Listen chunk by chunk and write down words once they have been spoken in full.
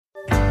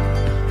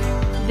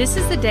This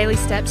is the Daily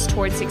Steps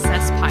Toward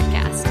Success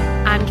podcast.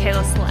 I'm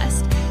Kayla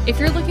Celeste. If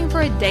you're looking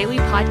for a daily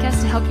podcast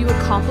to help you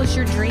accomplish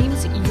your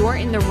dreams, you're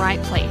in the right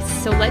place.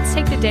 So let's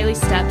take the daily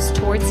steps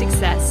toward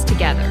success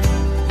together.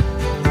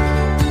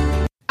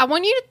 I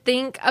want you to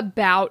think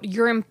about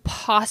your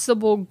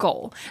impossible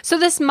goal. So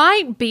this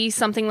might be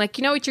something like,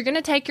 you're going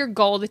to take your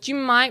goal that you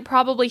might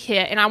probably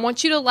hit, and I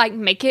want you to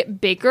make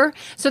it bigger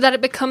so that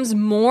it becomes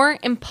more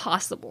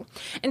impossible.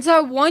 And so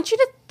I want you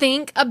to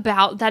think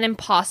about that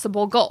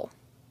impossible goal.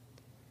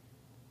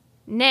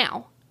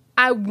 Now,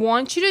 I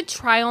want you to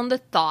try on the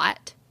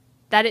thought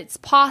that it's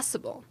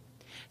possible.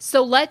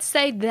 So let's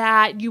say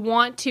that you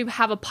want to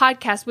have a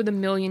podcast with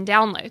 1 million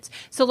downloads.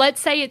 So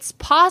let's say it's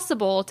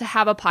possible to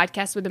have a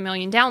podcast with 1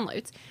 million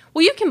downloads.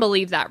 Well, you can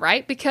believe that,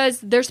 right? Because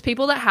there's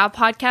people that have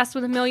podcasts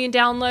with 1 million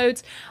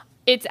downloads.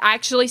 It's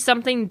actually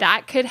something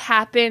that could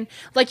happen.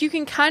 You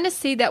can kind of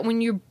see that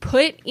when you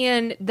put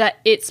in that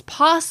it's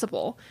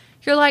possible,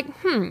 you're like,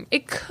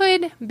 it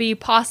could be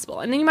possible.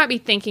 And then you might be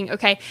thinking,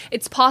 okay,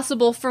 it's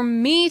possible for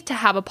me to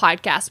have a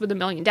podcast with 1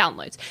 million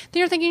downloads.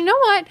 Then you're thinking, you know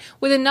what?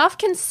 With enough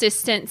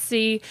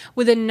consistency,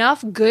 with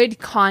enough good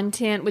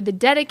content, with the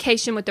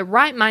dedication, with the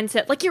right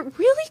mindset, it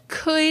really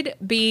could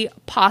be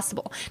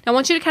possible. Now, I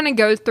want you to kind of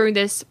go through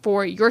this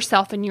for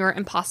yourself and your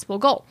impossible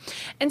goal.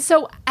 And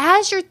so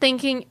as you're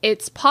thinking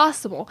it's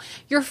possible,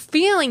 your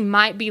feeling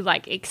might be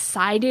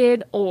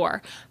excited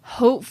or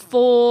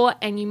hopeful,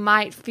 and you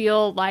might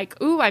feel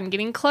ooh, I'm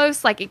getting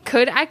close, it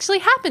could actually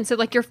happen. So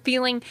you're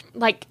feeling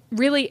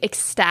really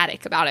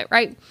ecstatic about it,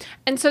 right?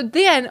 And so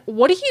then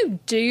what do you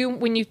do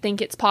when you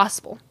think it's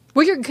possible?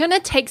 Well, you're going to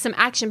take some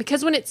action,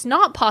 because when it's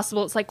not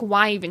possible, it's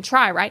why even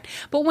try, right?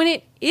 But when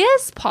it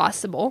is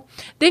possible,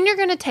 then you're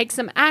going to take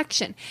some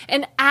action.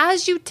 And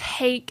as you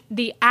take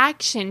the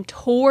action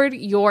toward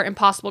your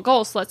impossible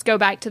goal, so let's go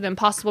back to the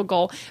impossible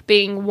goal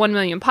being 1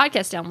 million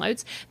podcast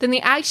downloads, then the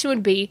action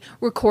would be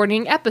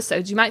recording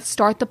episodes. You might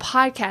start the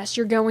podcast.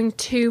 You're going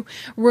to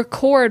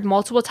record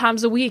multiple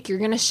times a week. You're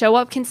going to show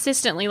up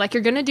consistently.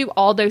 You're going to do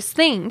all those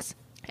things.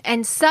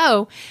 And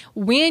so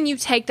when you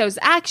take those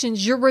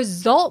actions, your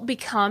result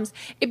becomes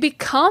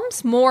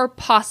more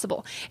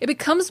possible. It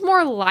becomes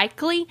more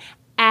likely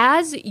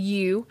as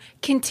you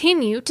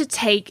continue to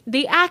take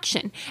the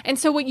action. And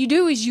so what you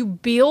do is you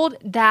build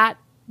that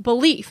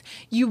belief.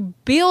 You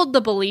build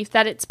the belief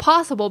that it's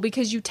possible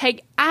because you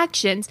take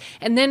actions.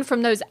 And then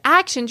from those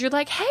actions, you're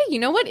like, hey, you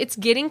know what? It's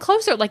getting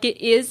closer. It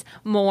is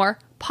more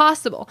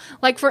possible.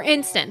 For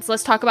instance,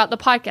 let's talk about the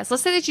podcast.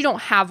 Let's say that you don't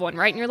have one,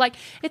 right? And you're like,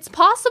 it's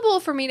possible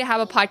for me to have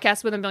a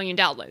podcast with 1 million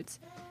downloads.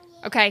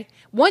 Okay.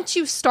 Once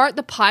you start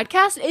the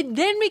podcast, it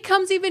then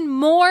becomes even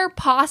more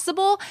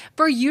possible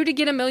for you to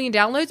get 1 million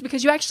downloads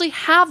because you actually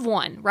have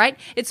one, right?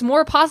 It's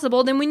more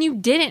possible than when you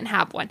didn't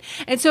have one.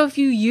 And so if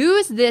you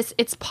use this,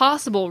 it's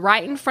possible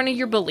right in front of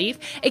your belief,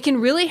 it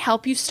can really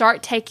help you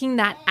start taking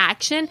that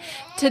action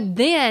to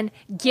then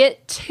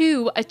get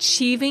to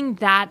achieving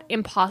that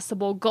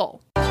impossible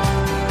goal.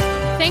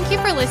 Thank you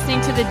for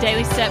listening to the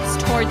Daily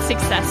Steps Toward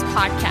Success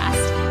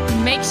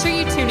podcast. Make sure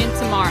you tune in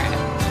tomorrow.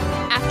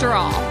 After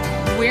all,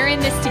 we're in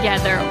this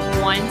together,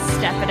 one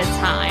step at a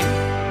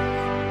time.